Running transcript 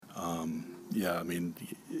yeah, I mean,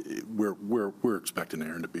 we're expecting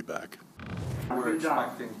Aaron to be back. We're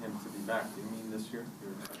expecting him to be back. Do you mean this year?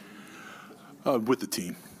 With the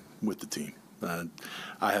team.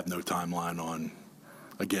 I have no timeline on.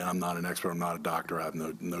 Again, I'm not an expert. I'm not a doctor. I have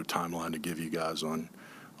no timeline to give you guys on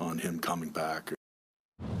him coming back.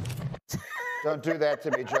 Don't do that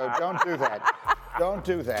to me, Joe. Don't do that. Don't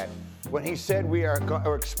do that. When he said we are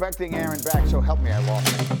expecting Aaron back, so help me, I lost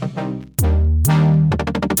him.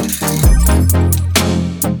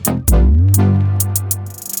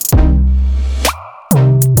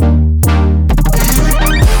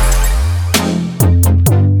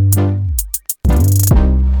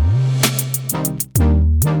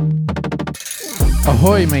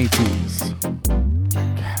 Ahoy, mateys.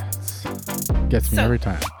 Gets me every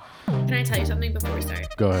time. Can I tell you something before we start?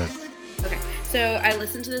 Go ahead. Okay. So I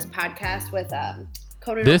listened to this podcast with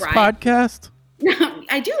Conan This O'Brien. podcast? No,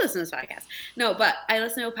 I do listen to this podcast. No, but I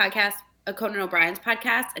listened to a podcast, Conan O'Brien's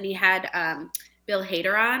podcast, and he had Bill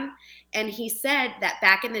Hader on, and he said that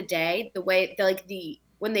back in the day,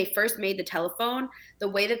 when they first made the telephone, the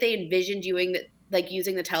way that they envisioned using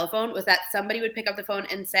the telephone was that somebody would pick up the phone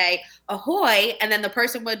and say ahoy, and then the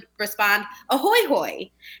person would respond ahoy hoy.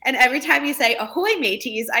 And every time you say ahoy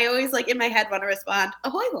mateys, I always in my head want to respond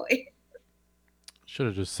ahoy hoy. Should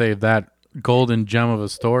have just saved that golden gem of a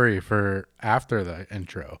story for after the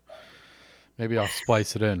intro. Maybe I'll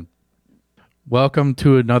splice it in. Welcome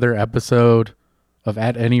to another episode of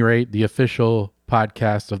At Any Rate, the official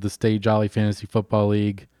podcast of the Stay Jolly Fantasy Football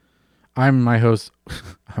League. I'm your host.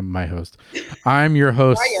 I'm your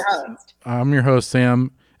host. I'm your host,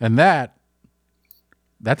 Sam. And that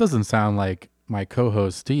doesn't sound like my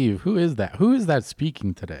co-host, Steve. Who is that? Who is that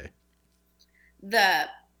speaking today? The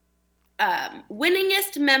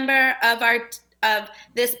winningest member of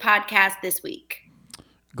this podcast this week.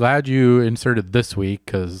 Glad you inserted this week,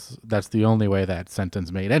 because that's the only way that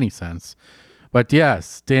sentence made any sense. But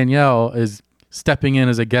yes, Danielle is stepping in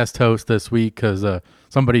as a guest host this week because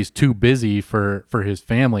somebody's too busy for his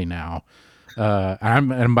family now.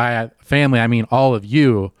 And by family, I mean all of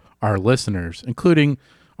you, our listeners, including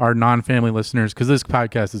our non-family listeners, because this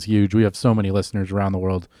podcast is huge. We have so many listeners around the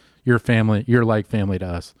world. You're family. You're like family to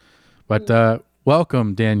us. But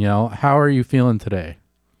welcome, Danielle. How are you feeling today?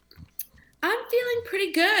 I'm feeling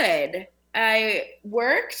pretty good. I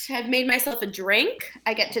worked. I've made myself a drink.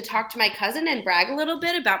 I get to talk to my cousin and brag a little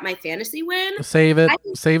bit about my fantasy win. Save it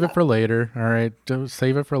for later. All right, just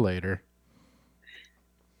save it for later.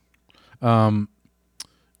 You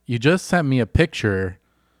just sent me a picture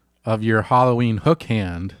of your Halloween hook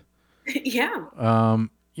hand. Yeah.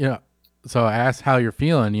 Yeah. So I asked how you're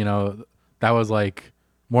feeling. That was like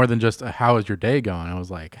more than just how is your day going. I was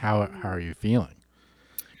like, how are you feeling?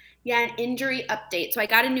 Yeah, an injury update. So I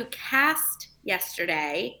got a new cast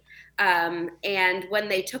yesterday, and when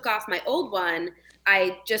they took off my old one,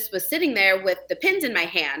 I just was sitting there with the pins in my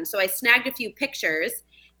hand. So I snagged a few pictures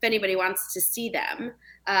if anybody wants to see them.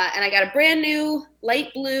 And I got a brand new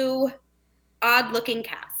light blue, odd-looking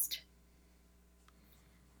cast.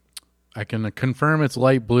 I can confirm it's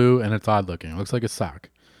light blue and it's odd-looking. It looks like a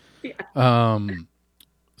sock. Yeah.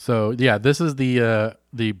 So yeah, this is the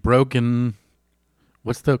broken.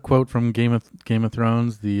 What's the quote from Game of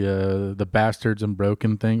Thrones? The bastards and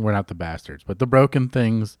broken thing. We're not the bastards, but the broken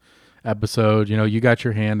things episode. You got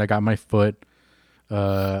your hand, I got my foot.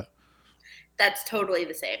 That's totally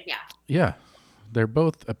the same. Yeah. Yeah, they're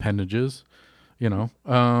both appendages. But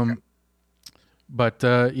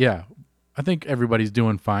yeah, I think everybody's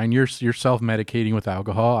doing fine. You're self-medicating with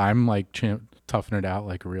alcohol. I'm like toughing it out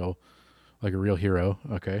like a real hero.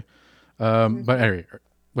 Okay. But anyway,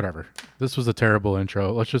 whatever. This was a terrible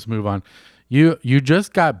intro. Let's just move on. You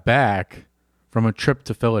just got back from a trip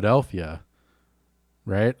to Philadelphia,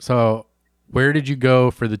 right? So where did you go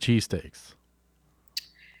for the cheesesteaks?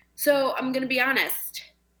 So I'm going to be honest.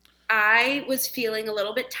 I was feeling a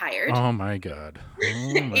little bit tired. Oh my God.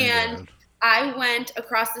 And I went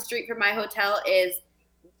across the street from my hotel is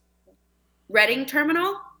Reading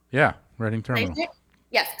Terminal. Yeah, Reading Terminal.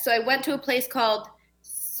 Yes. So I went to a place called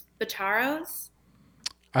Spataro's.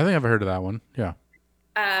 I think I've heard of that one. Yeah.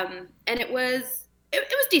 And it was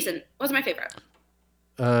decent. It wasn't my favorite.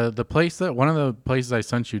 One of the places I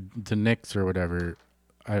sent you to Nick's or whatever,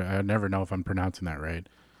 I never know if I'm pronouncing that right,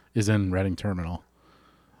 is in Reading Terminal.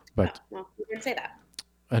 But well, you didn't say that.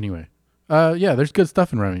 Anyway, yeah, there's good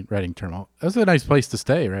stuff in Reading Terminal. That's a nice place to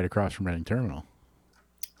stay, right across from Reading Terminal.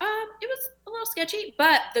 It was a little sketchy,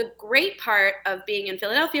 but the great part of being in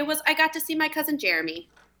Philadelphia was I got to see my cousin Jeremy.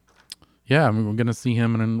 Yeah, I mean, we're going to see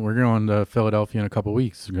him, and we're going to Philadelphia in a couple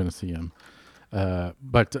weeks. We're going to see him.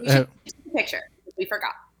 But you should take a picture. We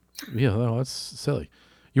forgot. Yeah, well, that's silly.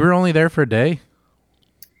 You were only there for a day?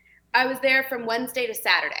 I was there from Wednesday to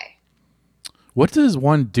Saturday. What does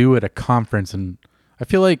one do at a conference? And I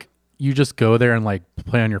feel like you just go there and like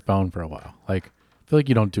play on your phone for a while. Like, I feel like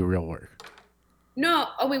you don't do real work. No,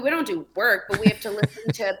 we don't do work, but we have to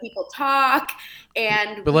listen to people talk.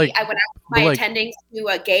 And But like, I went out with my attendings to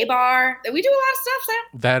a gay bar. We do a lot of stuff,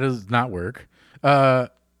 Sam. That is not work.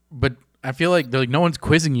 But I feel like no one's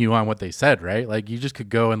quizzing you on what they said, right? Like you just could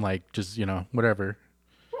go and like just whatever.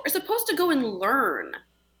 We're supposed to go and learn.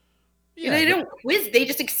 Yeah, they don't quiz. They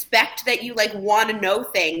just expect that you like want to know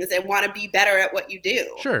things and want to be better at what you do.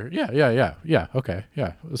 Sure. Yeah. Okay.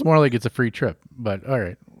 Yeah. It's more like it's a free trip, but all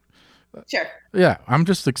right. Sure. Yeah. I'm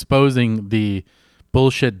just exposing the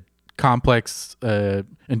bullshit complex,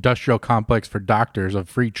 industrial complex for doctors of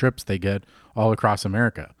free trips they get all across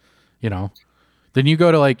America. Then you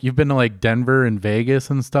go to you've been to Denver and Vegas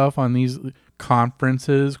and stuff on these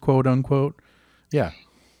conferences, quote unquote. Yeah.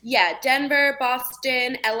 Yeah. Denver,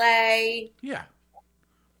 Boston, LA. Yeah.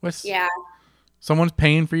 Yeah. Someone's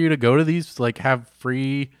paying for you to go to these, have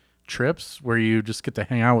free trips where you just get to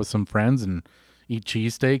hang out with some friends and eat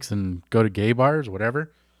cheesesteaks and go to gay bars,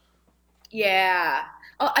 whatever. Yeah.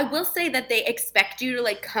 Oh, I will say that they expect you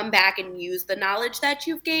to come back and use the knowledge that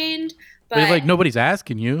you've gained. But nobody's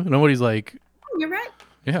asking you. Nobody's like, oh, you're right.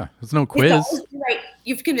 Yeah. It's no quiz. You're right.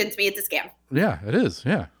 You've convinced me it's a scam. Yeah, it is.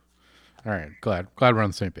 Yeah. All right. Glad we're on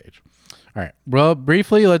the same page. All right. Well,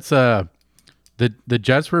 briefly, let's the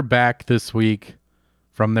Jets were back this week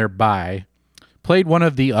from their bye. Played one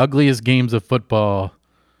of the ugliest games of football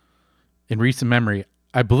in recent memory.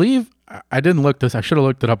 I believe I didn't look this. I should have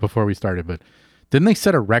looked it up before we started, but didn't they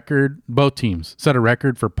set a record? Both teams set a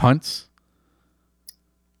record for punts.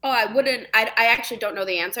 Oh, I wouldn't. I actually don't know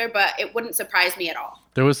the answer, but it wouldn't surprise me at all.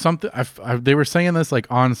 There was something. They were saying this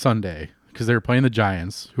on Sunday because they were playing the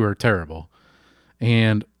Giants, who are terrible,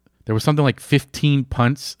 and there was something like 15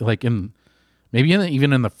 punts, even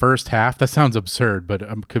in the first half. That sounds absurd,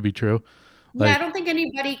 but could be true. Yeah, I don't think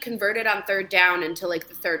anybody converted on third down until the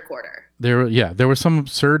third quarter. There was some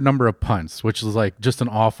absurd number of punts, which is just an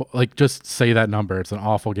awful, just say that number. It's an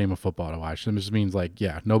awful game of football to watch. It just means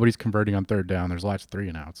nobody's converting on third down. There's lots of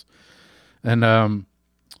 3-and-outs. And,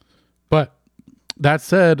 but that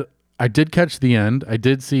said, I did catch the end. I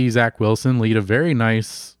did see Zach Wilson lead a very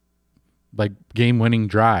nice, game-winning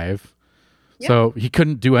drive. Yep. So he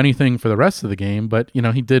couldn't do anything for the rest of the game, but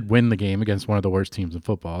he did win the game against one of the worst teams in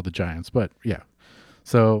football, the Giants. But yeah,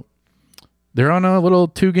 so they're on a little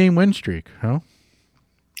 2-game win streak, huh?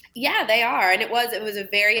 Yeah, they are, and it was a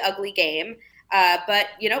very ugly game. But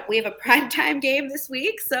we have a primetime game this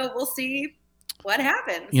week, so we'll see what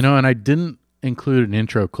happens. And I didn't include an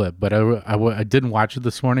intro clip, but I didn't watch it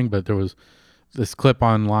this morning. But there was this clip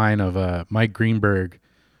online of Mike Greenberg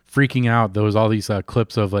freaking out. There was all these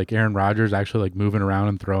clips of Aaron Rodgers actually moving around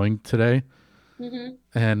and throwing today. Mm-hmm.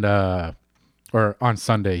 And or on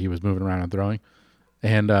Sunday he was moving around and throwing.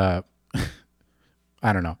 And I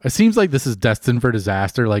don't know. It seems like this is destined for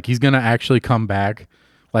disaster. He's going to actually come back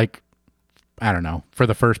I don't know, for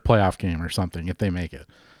the first playoff game or something if they make it.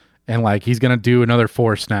 And he's going to do another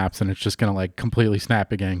 4 snaps and it's just going to completely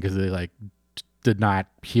snap again because they did not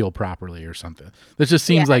heal properly or something. This just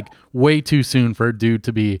seems way too soon for a dude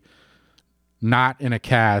to be not in a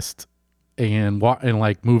cast and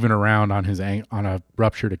moving around on on a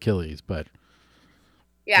ruptured Achilles. But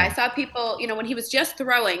yeah, I saw people, when he was just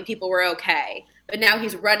throwing, people were okay, but now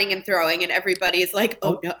he's running and throwing and everybody's like,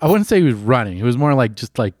 oh no. I wouldn't say he was running. It was more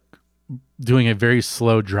just doing a very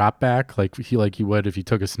slow drop back, he would if he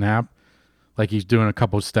took a snap, he's doing a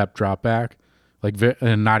couple step drop back.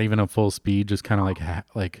 And not even a full speed, just kind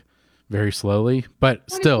of very slowly, but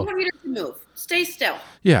still. Move. Stay still.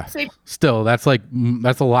 Yeah. Still, that's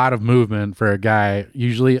a lot of movement for a guy.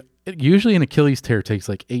 Usually an Achilles tear takes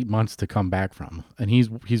 8 months to come back from, and he's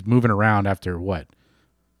moving around after what?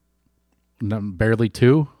 Barely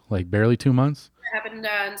 2 months. It happened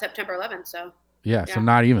on September 11th. So. Yeah. So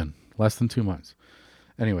not even less than 2 months.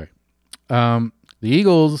 Anyway, the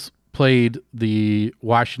Eagles played the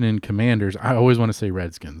Washington Commanders. I always want to say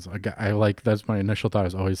Redskins. That's my initial thought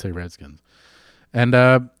is always say Redskins. And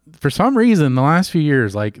for some reason, the last few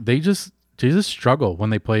years, they just struggle when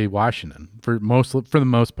they play Washington for the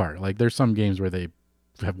most part. There's some games where they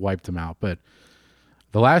have wiped them out, but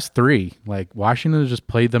the last 3, Washington has just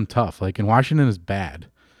played them tough. And Washington is bad.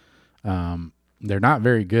 They're not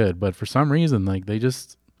very good, but for some reason, they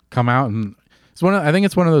just come out and I think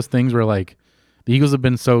it's one of those things where the Eagles have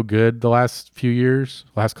been so good the last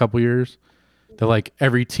couple years, that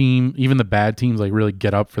every team, even the bad teams, really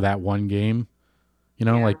get up for that one game.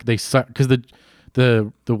 They suck because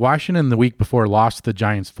The Washington the week before lost to the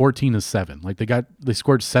Giants 14-7. Like they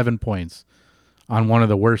scored 7 points on one of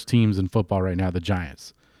the worst teams in football right now, the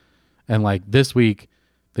Giants. And like this week,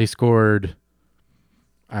 they scored,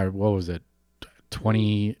 what was it,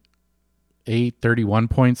 28, 31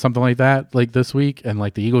 points, something like that, like this week. And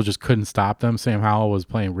like the Eagles just couldn't stop them. Sam Howell was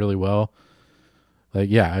playing really well. Like,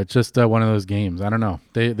 yeah, it's just one of those games. I don't know.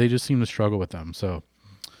 They just seem to struggle with them. So,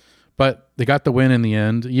 but they got the win in the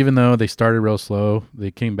end, even though they started real slow. They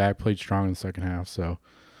came back, played strong in the second half. So,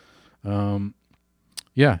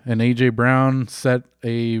 yeah, and A.J. Brown set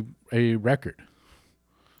a record.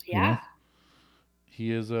 Yeah. You know?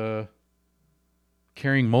 He is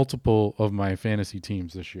carrying multiple of my fantasy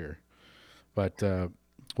teams this year. But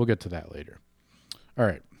we'll get to that later. All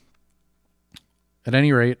right. At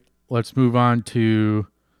any rate, let's move on to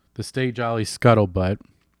the Stay Jolly Scuttlebutt.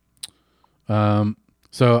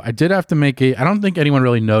 So I did have to make I don't think anyone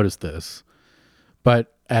really noticed this,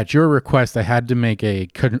 but at your request, I had to make a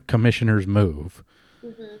commissioner's move.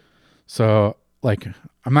 Mm-hmm. So, like,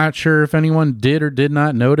 I'm not sure if anyone did or did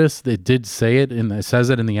not notice. It did say it, and it says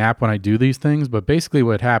it in the app when I do these things. But basically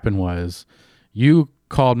what happened was you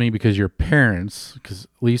called me because your parents, because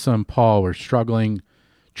Lisa and Paul were struggling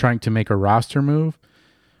trying to make a roster move.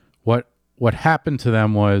 What happened to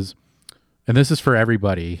them was, and this is for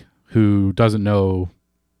everybody who doesn't know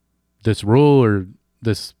this rule or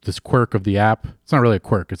this quirk of the app. It's not really a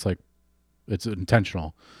quirk. It's like, it's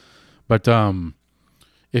intentional. But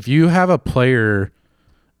if you have a player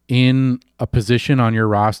in a position on your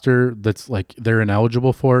roster that's like they're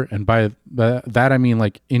ineligible for, and by that I mean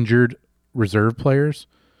like injured reserve players,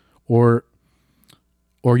 or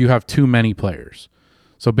you have too many players.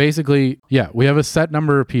 So basically, yeah, we have a set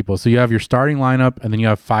number of people. So you have your starting lineup, and then you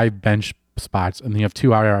have 5 bench spots, and then you have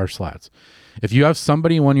 2 IR slots. If you have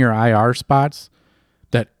somebody in one of your IR spots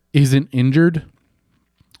that isn't injured,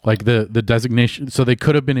 like the designation, so they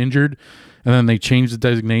could have been injured, and then they changed the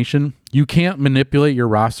designation, you can't manipulate your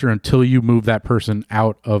roster until you move that person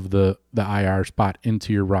out of the IR spot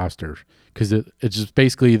into your roster. Because it's just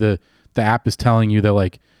basically the app is telling you that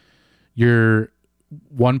like your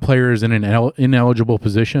one player is in an ineligible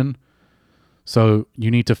position, so you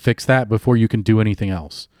need to fix that before you can do anything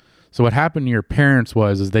else. So what happened to your parents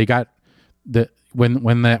is they got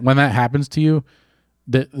when that happens to you,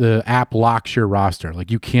 the app locks your roster. Like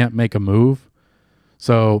you can't make a move.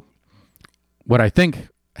 So what I think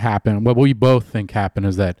happened, what we both think happened,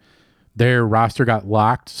 is that their roster got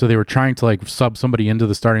locked. So they were trying to like sub somebody into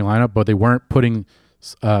the starting lineup, but they weren't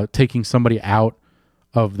taking somebody out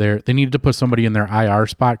of they needed to put somebody in their IR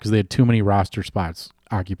spot because they had too many roster spots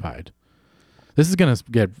occupied. This is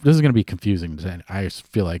gonna be confusing. I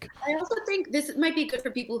feel like. I also think this might be good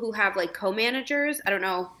for people who have like co-managers. I don't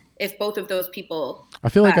know if both of those people. I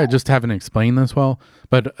feel like I just haven't explained this well,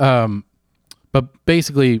 but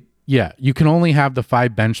basically, yeah, you can only have the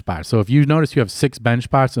 5 bench spots. So if you notice you have 6 bench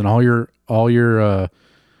spots and all your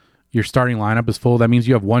starting lineup is full, that means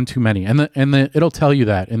you have one too many, and it'll tell you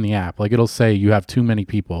that in the app. Like it'll say you have too many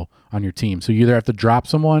people on your team, so you either have to drop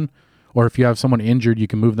someone, or if you have someone injured, you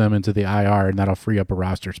can move them into the IR, and that'll free up a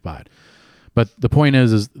roster spot. But the point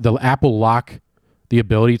is the app will lock the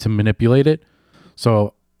ability to manipulate it.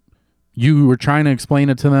 So you were trying to explain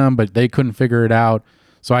it to them, but they couldn't figure it out.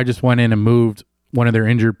 So I just went in and moved one of their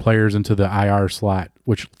injured players into the IR slot,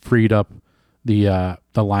 which freed up the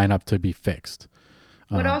lineup to be fixed.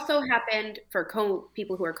 What also happened for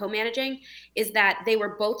people who are co-managing is that they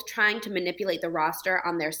were both trying to manipulate the roster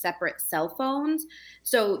on their separate cell phones.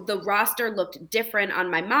 So the roster looked different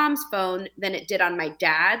on my mom's phone than it did on my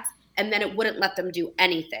dad's, and then it wouldn't let them do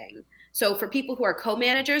anything. So for people who are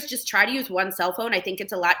co-managers, just try to use one cell phone. I think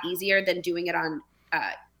it's a lot easier than doing it on,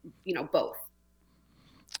 both.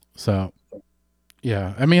 So,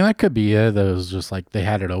 yeah, I mean, that could be it. That was just like they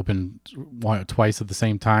had it open twice at the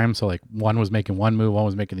same time. So like one was making one move, one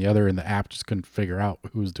was making the other, and the app just couldn't figure out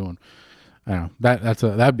who was doing. I don't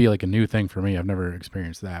know. That'd be like a new thing for me. I've never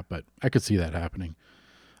experienced that, but I could see that happening.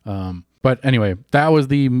 But anyway, that was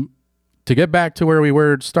to get back to where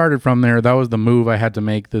we started from there. That was the move I had to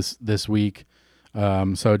make this week.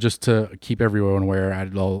 So just to keep everyone aware,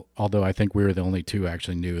 although I think we were the only two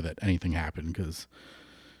actually knew that anything happened, because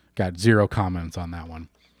got 0 comments on that one.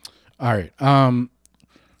 All right.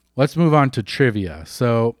 Let's move on to trivia.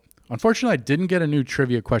 So unfortunately, I didn't get a new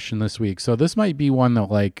trivia question this week. So this might be one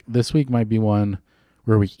that this week might be one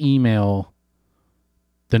where we email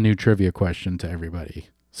the new trivia question to everybody.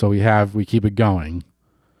 So we keep it going,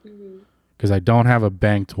 because I don't have a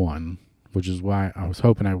banked one, which is why I was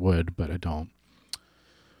hoping I would, but I don't.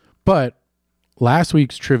 But last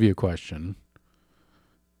week's trivia question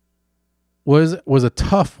was a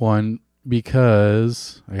tough one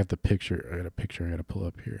because I got the picture. I got a picture I got to pull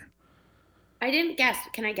up here. I didn't guess.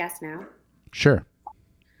 Can I guess now? Sure.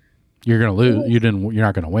 You're gonna lose. You're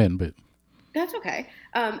not gonna win, but That's okay.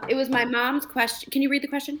 It was my mom's question. Can you read the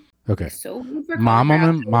question? okay. So for Mama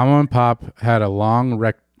contrast. and Pop had a long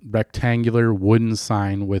rectangular wooden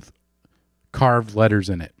sign with carved letters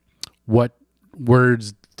in it. What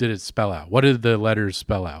words did it spell out? What did the letters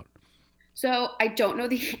spell out? So I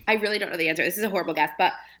really don't know the answer. This is a horrible guess,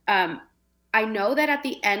 but I know that at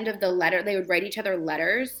the end of the letter, they would write each other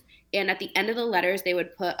letters, and at the end of the letters, they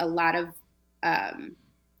would put a lot of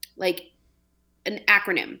like an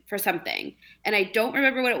acronym for something. And I don't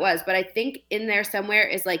remember what it was, but I think in there somewhere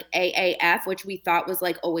is like AAF, which we thought was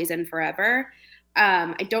like always and forever.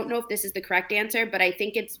 I don't know if this is the correct answer, but I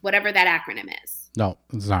think it's whatever that acronym is. No,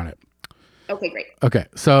 it's not it. Okay, great. Okay,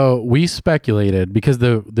 so we speculated because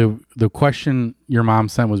the question your mom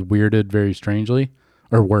sent was worded very strangely,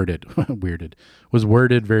 or worded was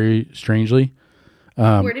worded very strangely.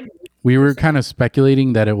 We were kind of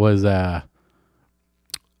speculating that it was an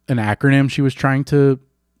acronym she was trying to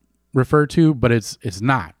refer to, but it's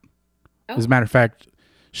not. Oh. As a matter of fact,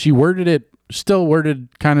 she still worded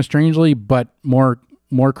kind of strangely, but more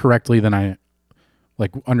correctly than I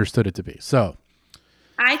understood it to be. So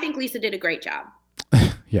I think Lisa did a great job.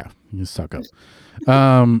 yeah, you suck up.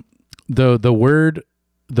 The word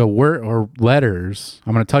or letters,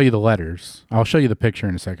 I'm going to tell you the letters. I'll show you the picture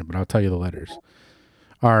in a second, but I'll tell you the letters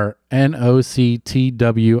are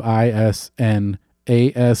NOCTWISN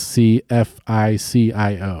ASCFICIO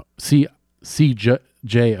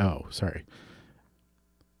Sorry.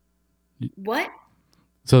 What?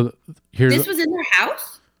 So here's This was in their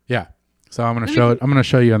house? yeah. So I'm gonna show it. I'm gonna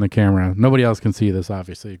show you on the camera. Nobody else can see this.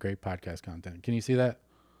 Obviously, great podcast content. Can you see that?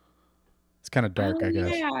 It's kind of dark, I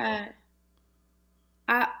guess. Yeah.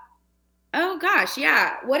 Oh gosh,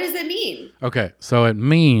 yeah. What does it mean? Okay, so it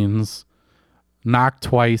means knock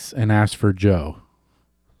twice and ask for Joe.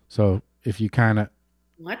 So if you kind of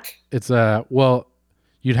What? it's well,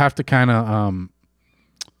 you'd have to kind of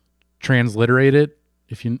transliterate it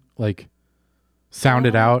if you sound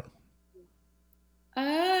it out.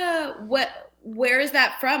 Where is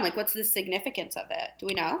that from? Like, what's the significance of it? Do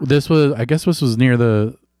we know? I guess this was near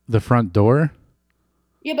the front door.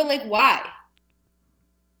 Yeah, but like, why?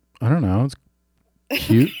 I don't know. It's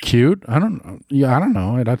cute. I don't know. Yeah, I don't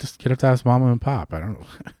know. You'd have to ask Mama and Pop. I don't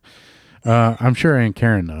know. I'm sure Aunt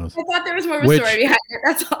Karen knows. I thought there was more of a story behind it.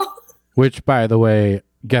 That's all. Which, by the way,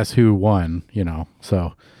 guess who won?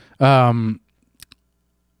 So,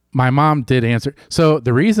 my mom did answer. So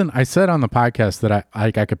the reason I said on the podcast that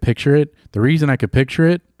I could picture it, the reason I could picture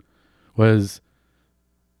it was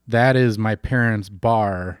that is my parents'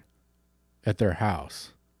 bar at their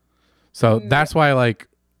house. So that's why,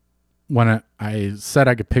 when I said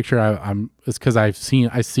I could picture, it's because I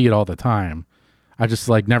see it all the time. I just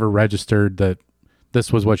never registered that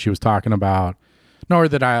this was what she was talking about, nor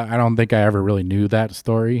that I don't think I ever really knew that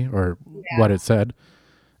story or what it said.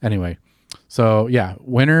 Anyway, so yeah,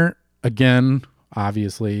 winner again,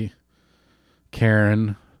 obviously,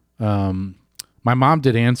 Karen. My mom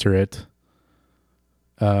did answer it,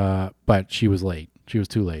 but she was late. She was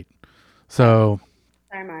too late. So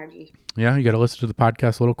Sorry, Margie. yeah, you got to listen to the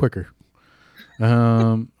podcast a little quicker.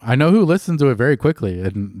 I know who listens to it very quickly,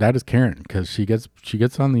 and that is Karen, because she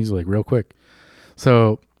gets on these real quick.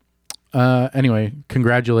 So anyway,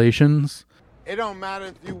 congratulations. It don't matter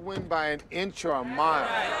if you win by an inch or a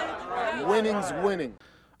mile. Winning's winning.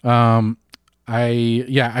 I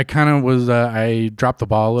kind of was I dropped the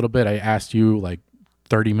ball a little bit. I asked you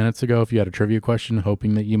 30 minutes ago if you had a trivia question,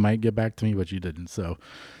 hoping that you might get back to me, but you didn't. So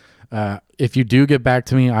if you do get back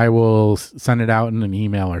to me, I will send it out in an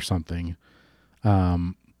email or something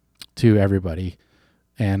to everybody,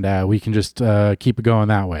 and we can just keep it going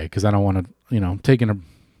that way, because I don't want to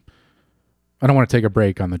I don't want to take a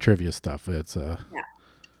break on the trivia stuff. It's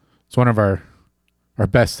it's one of our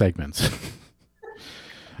best segments.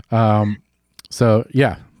 So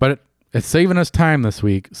yeah, but it's saving us time this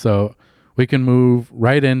week, so we can move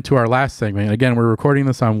right into our last segment. Again, we're recording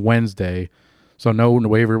this on Wednesday, so no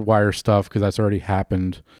waiver wire stuff because that's already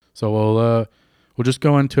happened. So we'll just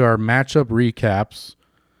go into our matchup recaps.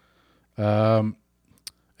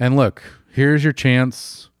 And look, here's your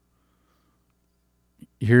chance.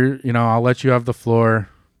 Here, I'll let you have the floor.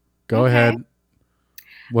 Go ahead.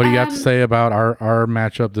 What do you have to say about our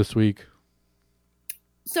matchup this week?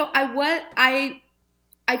 So I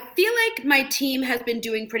feel like my team has been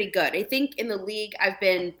doing pretty good. I think in the league I've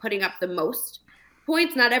been putting up the most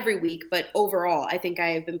points, not every week, but overall I think I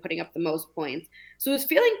have been putting up the most points. So I was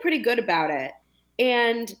feeling pretty good about it.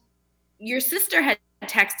 And your sister had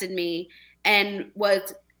texted me and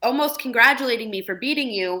was almost congratulating me for beating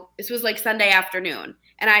you. This was like Sunday afternoon.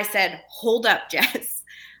 And I said, hold up, Jess.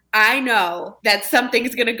 I know that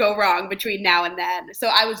something's going to go wrong between now and then. So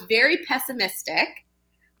I was very pessimistic,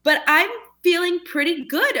 but I'm feeling pretty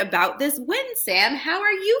good about this win, Sam. How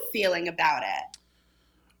are you feeling about it?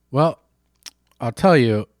 Well, I'll tell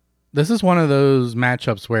you, this is one of those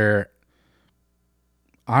matchups where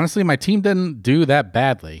honestly, my team didn't do that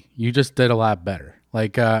badly. You just did a lot better.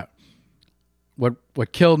 Like,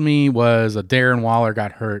 what killed me was a Darren Waller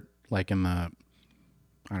got hurt like in the,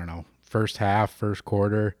 I don't know, first half, first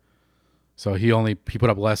quarter. So he put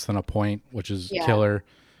up less than a point, which is killer.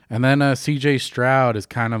 And then CJ Stroud is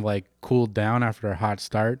kind of like cooled down after a hot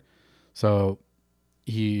start. So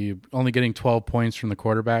he only getting 12 points from the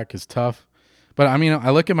quarterback is tough. But I mean, I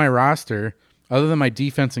look at my roster, other than my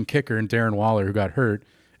defense and kicker and Darren Waller who got hurt,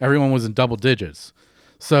 everyone was in double digits.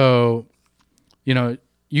 So,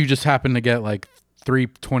 you just happen to get like 3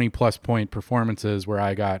 20-plus point performances where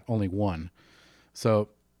I got only one. So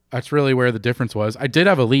that's really where the difference was. I did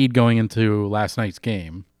have a lead going into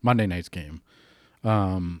Monday night's game.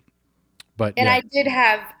 But I did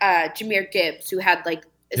have Jahmyr Gibbs, who had like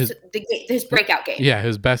his breakout game. Yeah,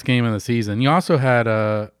 his best game of the season. You also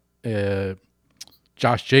had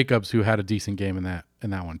Josh Jacobs, who had a decent game in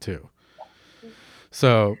that one too.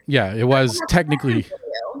 So yeah, it was technically.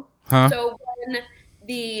 Huh? So when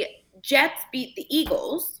the Jets beat the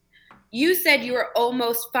Eagles, you said you were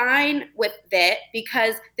almost fine with it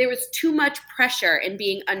because there was too much pressure in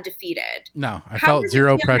being undefeated. No, I felt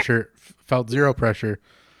zero pressure. Felt zero pressure.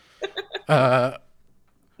 Not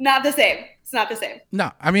the same. It's not the same.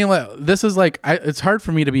 No, I mean, this is like, it's hard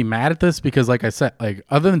for me to be mad at this because, like I said, like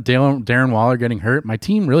other than Darren Waller getting hurt, my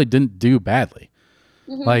team really didn't do badly.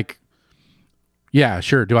 Mm-hmm. Like, yeah,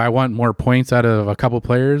 sure. Do I want more points out of a couple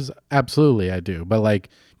players? Absolutely, I do. But like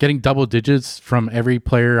getting double digits from every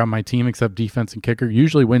player on my team except defense and kicker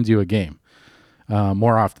usually wins you a game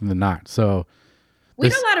more often than not. So we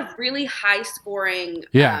had a lot of really high scoring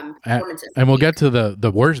performances. And we'll get to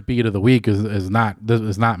the worst beat of the week is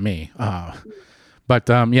not me. But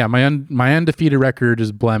my undefeated record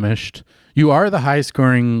is blemished. You are the high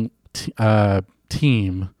scoring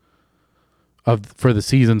team for the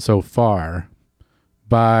season so far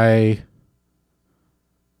by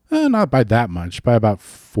not by that much, by about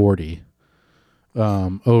 40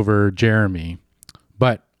 over Jeremy.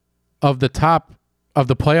 But of the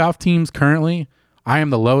playoff teams currently, I am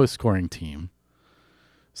the lowest scoring team.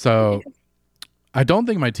 So I don't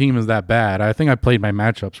think my team is that bad. I think I played my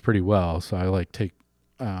matchups pretty well. So I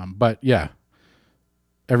but yeah,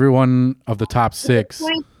 everyone of the top six.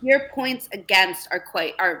 Your points against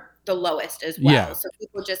are the lowest as well. Yeah. So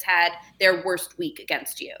people just had their worst week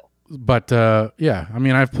against you. But yeah, I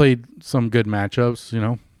mean, I've played some good matchups,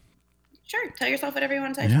 Sure. Tell yourself what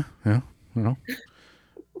everyone says. Yeah. 7-1.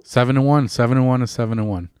 7-1 is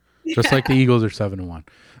 7-1. Just like the Eagles are 7-1.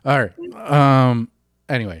 All right.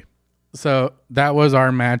 Anyway, so that was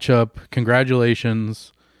our matchup.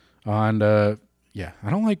 Congratulations on I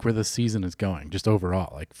don't like where this season is going, just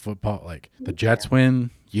overall. Like football, like the Jets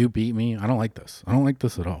win, you beat me. I don't like this. I don't like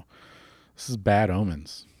this at all. This is bad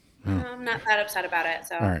omens. I'm not that upset about it,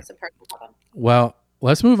 so right. It's a personal problem. Well,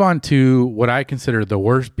 let's move on to what I consider the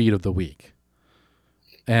worst beat of the week.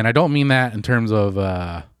 And I don't mean that in terms of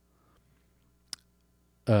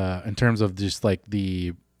just like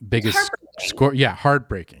the biggest score. Yeah,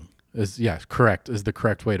 heartbreaking is correct is the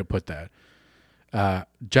correct way to put that.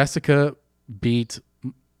 Jessica beat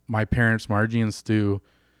my parents, Margie and Stu,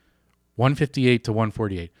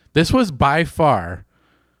 158-148. This was by far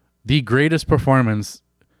the greatest performance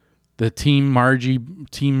the team Margie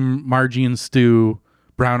and Stu,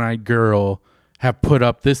 Brown-Eyed Girl, have put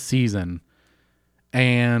up this season.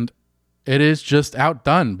 And it is just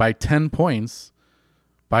outdone by 10 points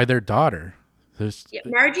by their daughter.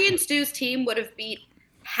 Margie and Stu's team would have beat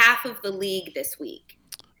half of the league this week.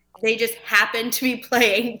 They just happened to be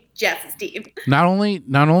playing Jeff's team. Not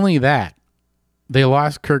only that, they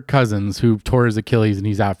lost Kirk Cousins, who tore his Achilles and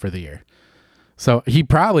he's out for the year. So he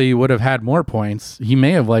probably would have had more points. He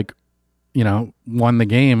may have won the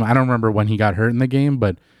game. I don't remember when he got hurt in the game,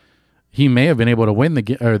 but he may have been able to win the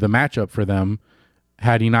matchup for them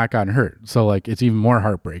had he not gotten hurt. So it's even more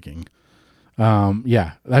heartbreaking.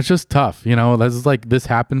 That's just tough. This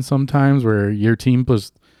happens sometimes where your team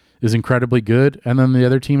is incredibly good and then the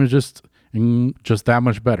other team is just that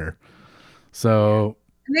much better. So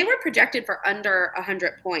and they were projected for under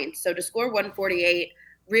 100 points. So to score 148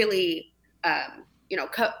 really,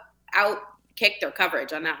 out kicked their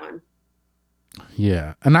coverage on that one.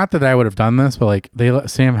 Yeah. And not that I would have done this, but like they let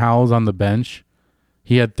Sam Howell's on the bench.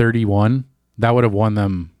 He had 31. That would have won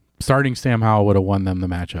them. Starting Sam Howell would have won them the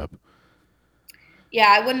matchup. Yeah,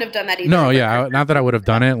 I wouldn't have done that either. No, yeah. Not that I would have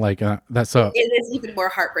done it. Like that's It is even more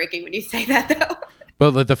heartbreaking when you say that, though.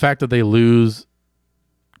 But like, the fact that they lose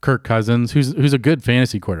Kirk Cousins, who's a good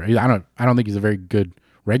fantasy quarterback. I don't think he's a very good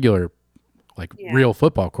regular, like real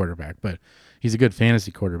football quarterback, but he's a good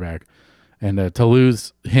fantasy quarterback. And to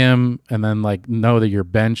lose him and then like know that your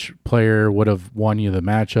bench player would have won you the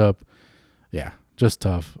matchup, yeah, just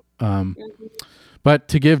tough. But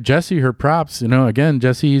to give Jesse her props, again,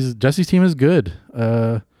 Jesse's team is good.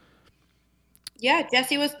 Yeah,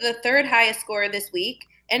 Jesse was the third highest scorer this week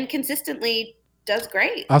and consistently does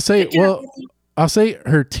great. I'll say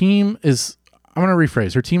her team is. I'm going to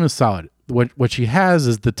rephrase. Her team is solid. What she has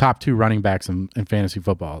is the top 2 running backs in fantasy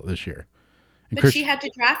football this year. But she had to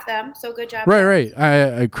draft them, so good job. Right.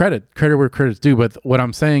 I credit where credit's due. But what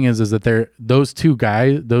I'm saying is that those two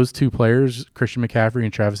players, Christian McCaffrey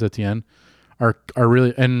and Travis Etienne, are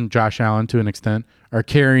really, and Josh Allen to an extent, are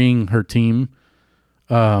carrying her team.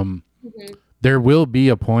 There will be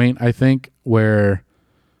a point, I think, where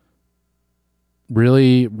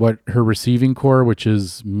really what her receiving core, which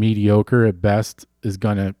is mediocre at best, is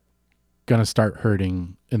gonna start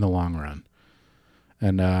hurting in the long run.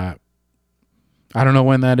 And I don't know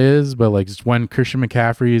when that is, but like just when Christian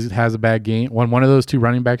McCaffrey has a bad game, when one of those 2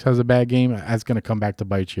 running backs has a bad game, that's going to come back to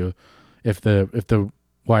bite you if the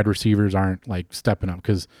wide receivers aren't like stepping up,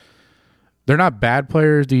 because they're not bad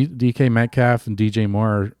players. DK Metcalf and DJ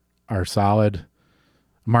Moore are solid.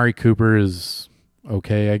 Amari Cooper is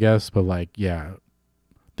okay, I guess, but like, yeah,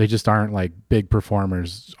 they just aren't like big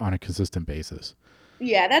performers on a consistent basis.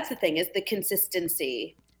 Yeah, that's the thing, is the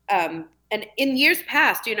consistency. And in years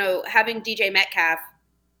past, having DK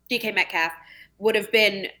Metcalf would have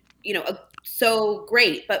been, so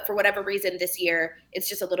great. But for whatever reason this year, it's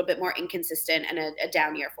just a little bit more inconsistent and a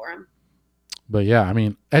down year for him. But yeah, I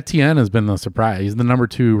mean, Etienne has been the surprise. He's the number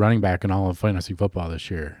 2 running back in all of fantasy football this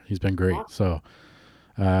year. He's been great. So,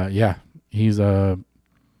 yeah, he's really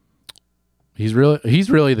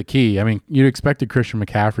the key. I mean, you'd expected Christian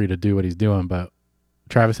McCaffrey to do what he's doing, but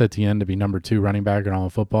Travis Etienne to be number 2 running back in all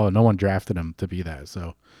of football, and no one drafted him to be that.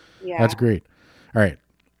 So that's great. All right,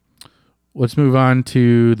 let's move on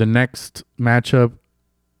to the next matchup.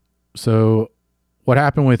 So what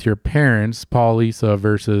happened with your parents, Paul, Lisa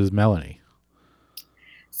versus Melanie?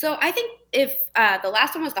 So I think if the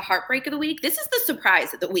last one was the heartbreak of the week, this is the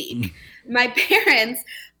surprise of the week. My parents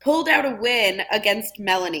pulled out a win against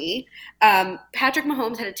Melanie. Patrick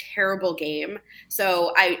Mahomes had a terrible game,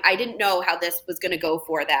 so I didn't know how this was going to go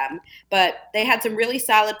for them. But they had some really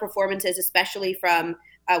solid performances, especially from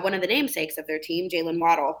one of the namesakes of their team, Jalen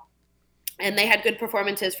Waddle. And they had good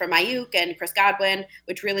performances from Ayuk and Chris Godwin,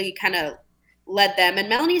 which really kind of led them. And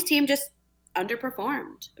Melanie's team just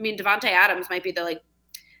underperformed. I mean, Devontae Adams might be the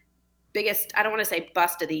biggest, I don't want to say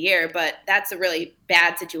bust of the year, but that's a really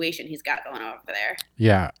bad situation he's got going over there.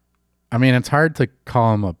 Yeah. I mean, it's hard to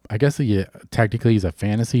call him I guess technically he's a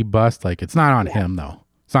fantasy bust. Like, it's not on him, though.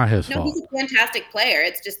 It's not his fault. He's a fantastic player.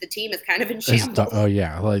 It's just the team is kind of in shambles. Oh,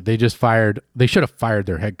 yeah. Like, they should have fired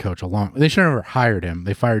their head coach they should have never hired him.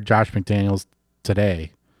 They fired Josh McDaniels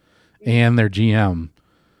today and their GM,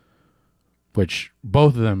 which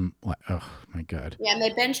both of them, oh, my God. Yeah, and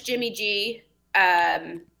they benched Jimmy G.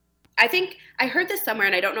 I think I heard this somewhere,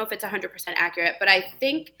 and I don't know if it's 100% accurate, but I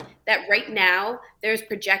think that right now there's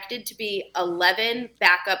projected to be 11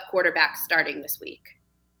 backup quarterbacks starting this week.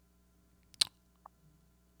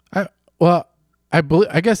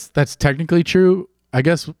 I guess that's technically true. I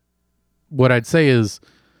guess what I'd say is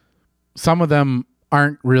some of them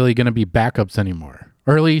aren't really going to be backups anymore,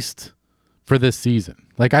 or at least for this season.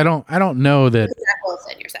 Like, I don't know that. Zach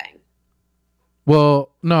Wilson, you're saying?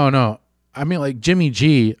 Well, no. I mean, like Jimmy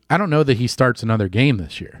G, I don't know that he starts another game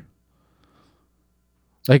this year.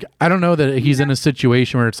 Like, I don't know that he's in a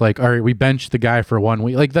situation where it's like, all right, we bench the guy for 1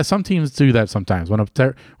 week. Like, some teams do that sometimes. When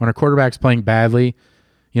a quarterback's playing badly,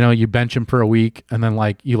 you bench him for a week and then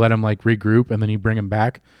like you let him like regroup and then you bring him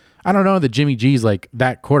back. I don't know that Jimmy G's like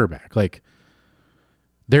that quarterback. Like,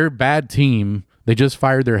 they're a bad team. They just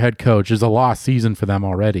fired their head coach. There's a lost season for them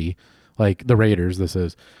already. Like the Raiders, this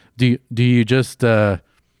is. Do you just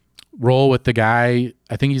roll with the guy?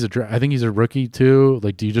 I think he's a rookie too.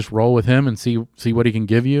 Like, do you just roll with him and see what he can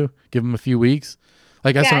give you? Give him a few weeks.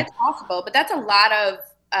 Like, yeah, it's possible, but that's a lot of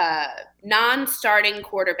non-starting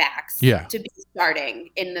quarterbacks to be starting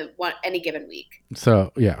in any given week.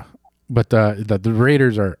 So yeah, but the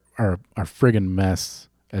Raiders are a friggin' mess.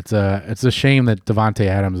 It's a shame that Devontae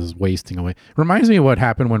Adams is wasting away. Reminds me of what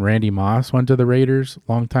happened when Randy Moss went to the Raiders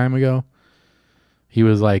a long time ago. He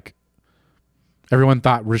was like, everyone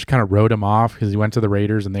thought we just kind of wrote him off because he went to the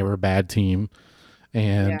Raiders and they were a bad team.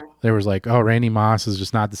 And there was like, oh, Randy Moss is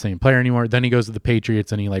just not the same player anymore. Then he goes to the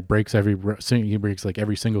Patriots and he like breaks every like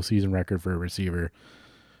every single season record for a receiver.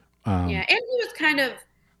 And he was kind of,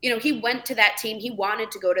 he went to that team. He wanted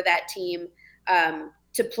to go to that team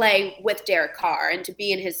to play with Derek Carr and to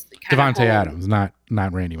be in his Devontae Adams, not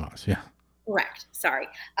Randy Moss. Yeah, correct. Sorry.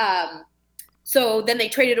 So then they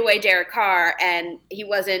traded away Derek Carr, and he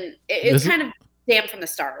wasn't. It was kind of damned from the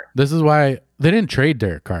start. This is why they didn't trade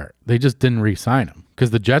Derek Carr. They just didn't re-sign him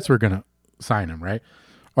because the Jets were going to sign him, right?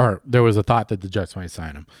 Or there was a thought that the Jets might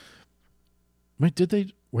sign him. Wait, did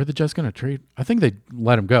they? Were the Jets going to trade? I think they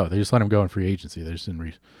let him go. They just let him go in free agency. They just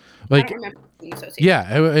didn't I don't remember.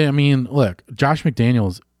 Yeah, I mean, look, Josh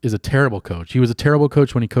McDaniels is a terrible coach. He was a terrible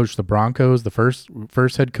coach when he coached the Broncos, the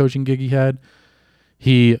first head coaching gig he had.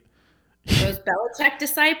 Those Belichick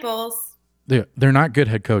disciples. They're not good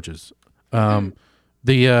head coaches.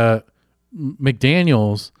 The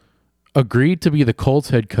McDaniels agreed to be the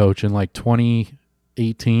Colts head coach in like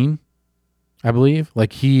 2018, I believe.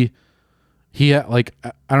 Like he had, like,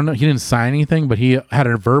 I don't know, he didn't sign anything, but he had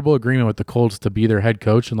a verbal agreement with the Colts to be their head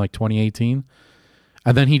coach in like 2018.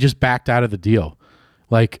 And then he just backed out of the deal,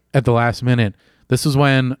 like at the last minute. This is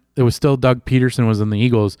when it was still Doug Peterson was in the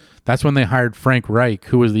Eagles. That's when they hired Frank Reich,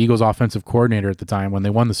 who was the Eagles offensive coordinator at the time. When they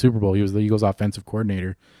won the Super Bowl, he was the Eagles offensive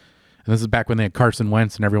coordinator. And this is back when they had Carson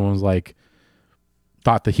Wentz and everyone was like,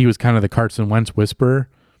 thought that he was kind of the Carson Wentz whisperer.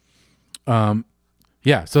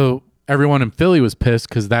 So everyone in Philly was pissed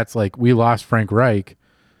because that's like, we lost Frank Reich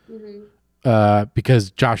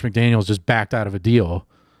because Josh McDaniels just backed out of a deal,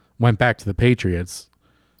 went back to the Patriots.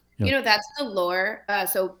 That's the lore.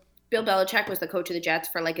 So Bill Belichick was the coach of the Jets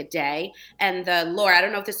for like a day. And the lore, I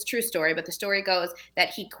don't know if this is a true story, but the story goes that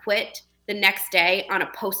he quit the next day on a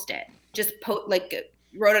Post-it. Just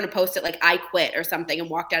wrote on a Post-it like, I quit or something, and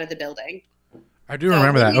walked out of the building. I do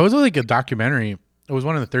remember that. It was like a documentary. It was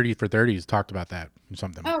one of the 30 for 30s talked about that or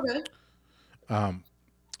something. Oh, really?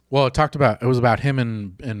 Well, it was about him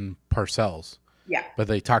and Parcells. Yeah. But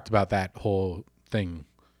they talked about that whole thing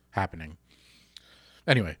happening.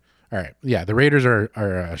 Anyway, all right. Yeah, the Raiders are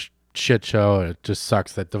a shit show. It just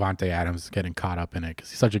sucks that Devontae Adams is getting caught up in it because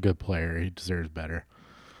he's such a good player. He deserves better.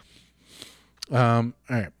 All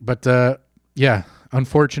right. But,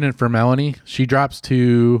 unfortunate for Melanie. She drops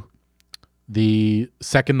to the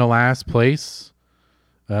second to last place.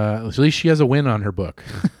 At least she has a win on her book.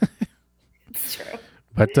 It's true.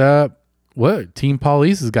 But what? Team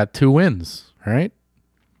Paulise has got 2 wins. All right.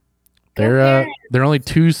 They're only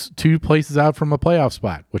two places out from a playoff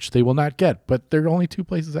spot, which they will not get, but they're only 2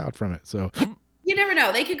 places out from it. So you never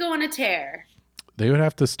know. They could go on a tear. They would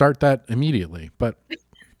have to start that immediately. But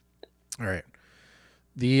all right.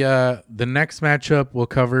 The next matchup will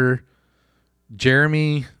cover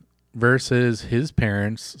Jeremy versus his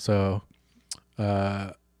parents. So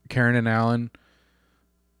Karen and Alan.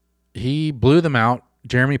 He blew them out.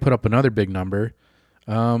 Jeremy put up another big number.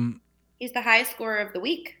 He's the highest scorer of the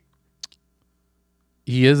week.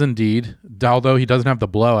 He is indeed, although he doesn't have the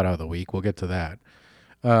blowout of the week. We'll get to that.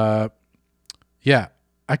 I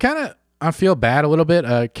feel bad a little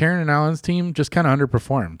bit. Karen and Alan's team just kind of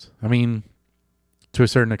underperformed. I mean, to a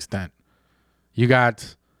certain extent.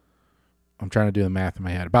 I'm trying to do the math in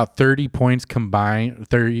my head. About 30 points combined.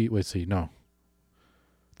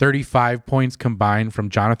 35 points combined from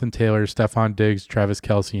Jonathan Taylor, Stephon Diggs, Travis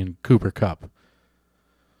Kelce, and Cooper Kupp.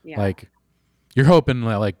 Yeah. Like, you're hoping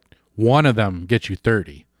that, like, one of them gets you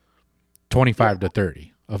 30, 25 to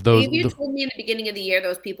 30 of those. If you told me in the beginning of the year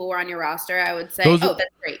those people were on your roster, I would say, that's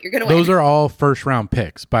great. You're going to win. Those are all first-round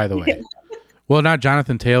picks, by the way. Well, not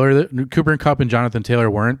Jonathan Taylor. Cooper and Kupp and Jonathan Taylor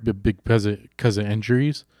weren't because of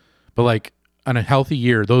injuries. But, like, on a healthy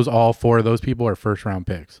year, all 4 of those people are first-round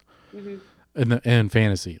picks in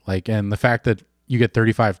fantasy. Like, and the fact that you get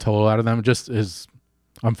 35 total out of them just is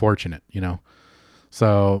unfortunate,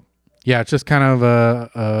 So, yeah, it's just kind of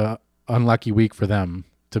a unlucky week for them,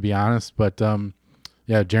 to be honest. But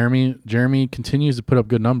Jeremy continues to put up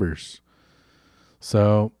good numbers.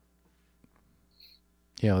 So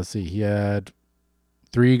let's see. He had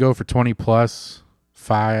 3 go for 20 plus,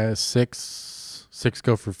 6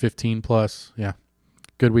 go for 15 plus. Yeah,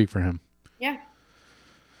 good week for him. Yeah.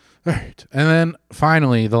 All right, and then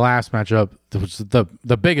finally the last matchup, which was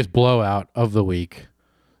the biggest blowout of the week.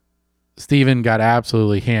 Steven got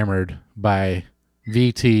absolutely hammered by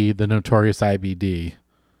VT, the notorious IBD,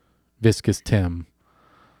 Viscous Tim.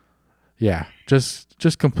 Yeah,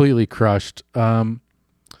 just completely crushed.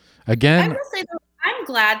 I Again, will say though, I'm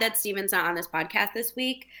glad that Steven's not on this podcast this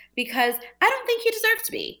week because I don't think he deserves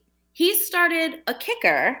to be. He started a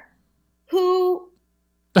kicker who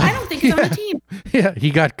I don't think is on the team. yeah,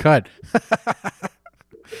 he got cut.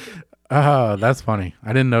 Oh, that's funny. I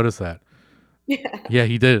didn't notice that. Yeah,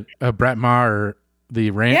 he did. Brett Maher, the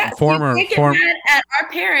former. You can't get mad at our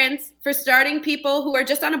parents for starting people who are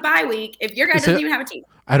just on a bye week if your guy doesn't even have a team.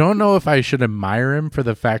 I don't know if I should admire him for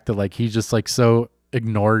the fact that like he's just like so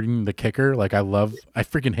ignoring the kicker. Like I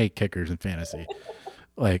freaking hate kickers in fantasy.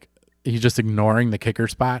 Like he's just ignoring the kicker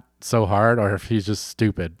spot so hard, or if he's just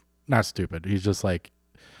stupid. Not stupid. He's just like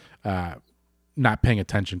not paying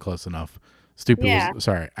attention close enough. Stupid. Yeah.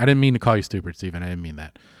 Sorry, I didn't mean to call you stupid, Steven. I didn't mean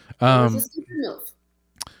that. It was a stupid move.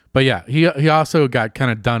 But yeah, he also got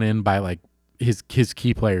kind of done in by like his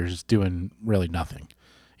key players doing really nothing.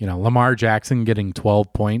 You know, Lamar Jackson getting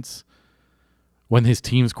 12 points when his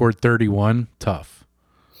team scored 31. Tough.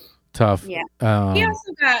 Yeah. He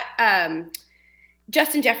also got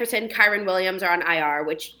Justin Jefferson, Kyron Williams are on IR,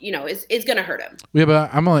 which is going to hurt him. Yeah,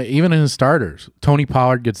 but I'm like, even in his starters, Tony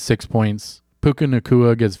Pollard gets 6 points. Puka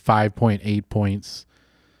Nacua gets 5.8 points.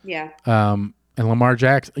 Yeah. And Lamar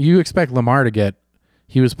Jackson, you expect Lamar to get.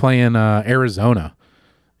 He was playing Arizona.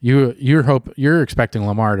 You're expecting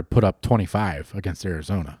Lamar to put up 25 against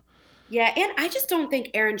Arizona. Yeah, and I just don't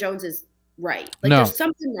think Aaron Jones is right. Like No, there's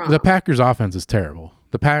something wrong. The Packers' offense is terrible.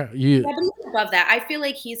 Yeah, but he's above that. I feel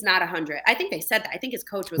like he's not 100. I think they said that. I think his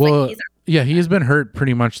coach was like, yeah, he has been hurt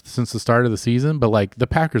pretty much since the start of the season. But like the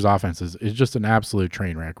Packers' offense is just an absolute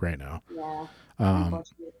train wreck right now. Yeah.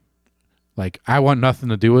 Like I want nothing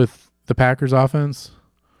to do with the Packers' offense.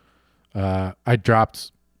 I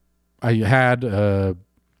had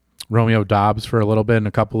Romeo Dobbs for a little bit in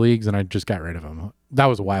a couple leagues, and I just got rid of him. That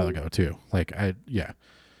was a while ago too.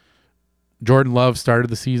 Jordan Love started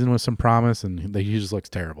the season with some promise, and he just looks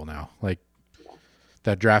terrible now. Like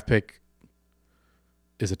that draft pick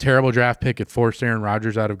is a terrible draft pick. It forced Aaron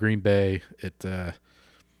Rodgers out of Green Bay. It's a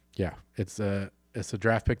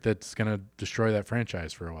draft pick that's gonna destroy that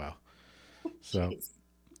franchise for a while. So, Jeez.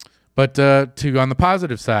 But on the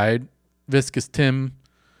positive side, Viscous Tim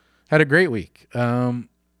had a great week.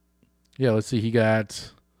 Let's see. He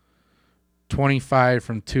got 25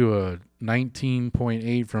 from Tua,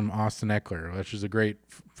 19.8 from Austin Eckler, which is a great.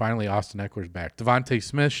 Finally, Austin Eckler's back. Devontae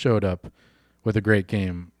Smith showed up with a great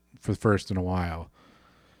game for the first in a while.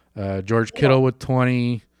 George Kittle with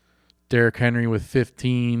 20, Derrick Henry with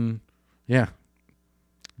 15. Yeah.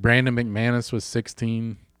 Brandon McManus with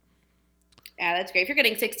 16. Yeah, that's great. If you're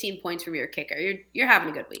getting 16 points from your kicker, you're having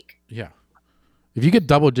a good week. Yeah. If you get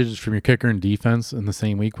double digits from your kicker and defense in the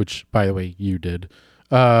same week, which, by the way, you did.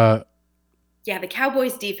 Yeah, the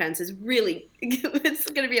Cowboys' defense is really –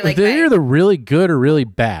 it's going to be like they're either really good or really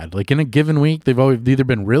bad. Like in a given week, they've always either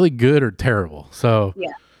been really good or terrible. So,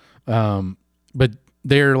 yeah. But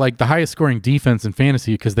they're like the highest scoring defense in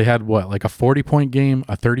fantasy because they had like a 40-point game,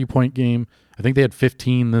 a 30-point game. I think they had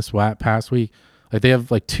 15 this past week. Like they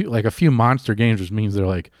have like a few monster games, which means they're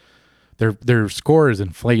like their score is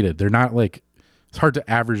inflated. They're not like it's hard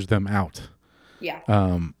to average them out. Yeah.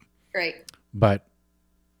 Great. But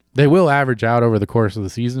they will average out over the course of the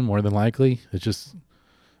season more than likely. It's just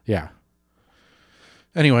yeah.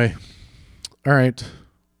 Anyway, all right.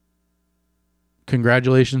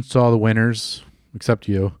 Congratulations to all the winners except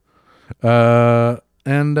you. Yeah,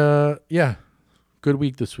 good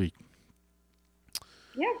week this week.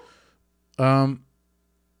 Yeah.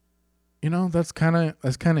 That's kind of it.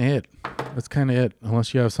 That's kind of it.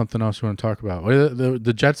 Unless you have something else you want to talk about.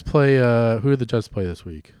 The Jets play. Who did the Jets play this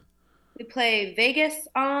week? We play Vegas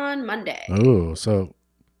on Monday. Oh, so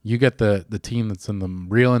you get the team that's in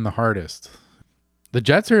the hardest. The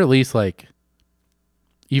Jets are at least like,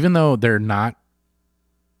 even though they're not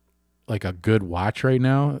like a good watch right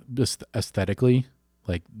now, just aesthetically,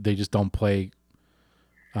 like they just don't play.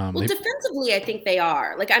 Defensively, I think they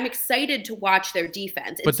are. Like, I'm excited to watch their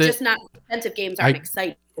defense. It's just not defensive games aren't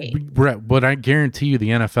exciting. But I guarantee you the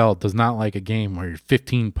NFL does not like a game where you're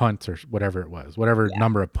 15 punts or whatever it was,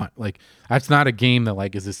 number of punt. Like, that's not a game that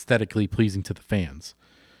like is aesthetically pleasing to the fans,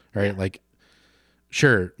 right? Yeah. Like,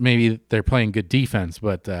 sure, maybe they're playing good defense,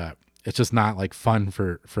 but it's just not like fun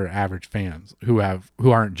for average fans who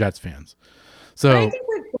aren't Jets fans. So I think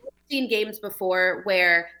we've seen games before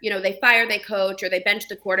where they fire their coach or they bench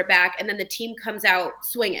the quarterback and then the team comes out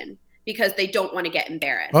swinging because they don't want to get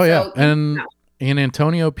embarrassed. Oh yeah, and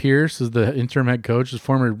Antonio Pierce is the interim head coach, is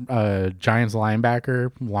former Giants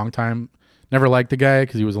linebacker, long time. Never liked the guy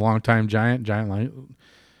because he was a long time Giant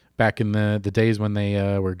back in the days when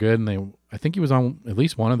they were good, and I think he was on at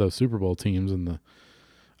least one of those Super Bowl teams in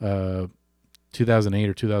the 2008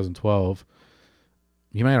 or 2012.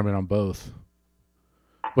 He might have been on both.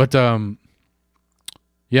 But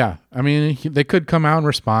yeah, I mean, they could come out and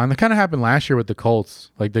respond. That kind of happened last year with the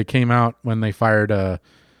Colts. Like they came out when they fired I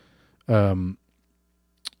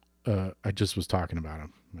just was talking about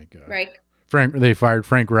him. My God. Right. They fired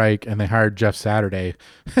Frank Reich and they hired Jeff Saturday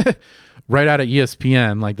right out of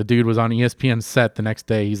ESPN. Like the dude was on ESPN set the next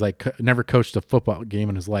day. He's like never coached a football game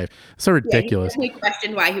in his life. It's so ridiculous. Yeah, he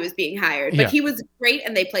questioned why he was being hired, but he was great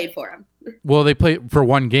and they played for him. Well, they played for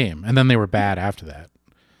one game and then they were bad after that.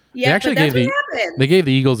 Yeah, they gave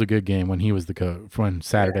the Eagles a good game when he was the coach, when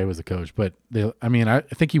Saturday was the coach. But I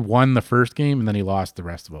think he won the first game and then he lost the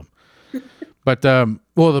rest of them. But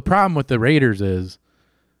the problem with the Raiders is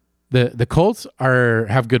the Colts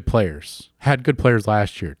have good players. Had good players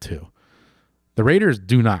last year too. The Raiders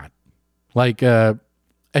do not, like at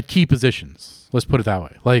key positions. Let's put it that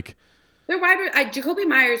way. Like their Jacoby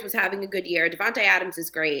Myers was having a good year. Devontae Adams is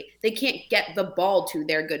great. They can't get the ball to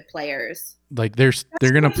their good players. Like they're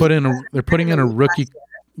going to putting in a rookie.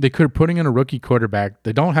 Putting in a rookie quarterback.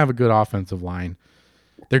 They don't have a good offensive line.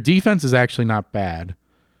 Their defense is actually not bad.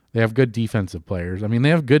 They have good defensive players. I mean, they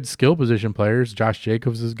have good skill position players. Josh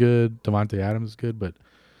Jacobs is good. Devontae Adams is good, but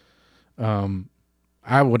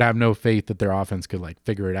I would have no faith that their offense could like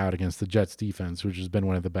figure it out against the Jets defense, which has been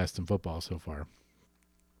one of the best in football so far.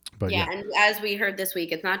 But yeah, and as we heard this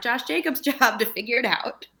week, it's not Josh Jacobs' job to figure it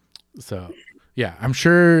out. So, yeah, I'm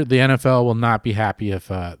sure the NFL will not be happy if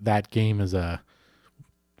that game is a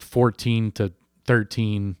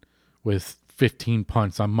 14-13 with 15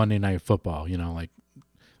 punts on Monday Night Football,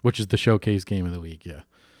 which is the showcase game of the week.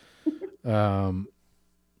 Yeah.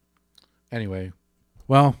 Anyway,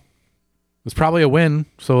 well, it's probably a win.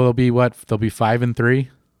 So it'll be what? They'll be 5-3.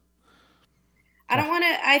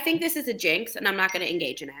 I think this is a jinx and I'm not going to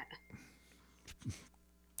engage in it.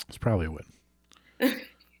 It's probably a win.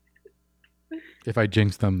 If I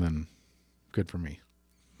jinx them, then good for me.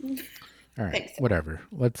 All right. Thanks. Whatever.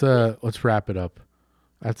 Let's wrap it up.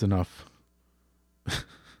 That's enough.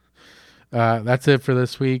 That's it for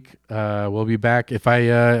this week. We'll be back if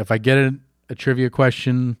I get a trivia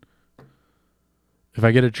question. If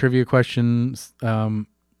I get a trivia question in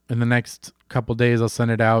the next couple days, I'll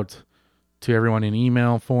send it out to everyone in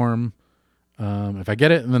email form. If I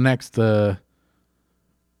get it in the next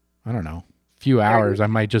few hours, I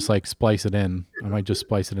might just splice it in. I might just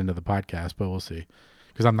splice it into the podcast, but we'll see,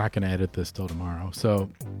 because I'm not going to edit this till tomorrow. So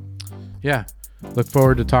yeah. Look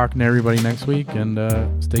forward to talking to everybody next week, and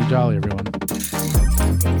stay jolly, everyone.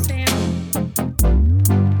 Thanks,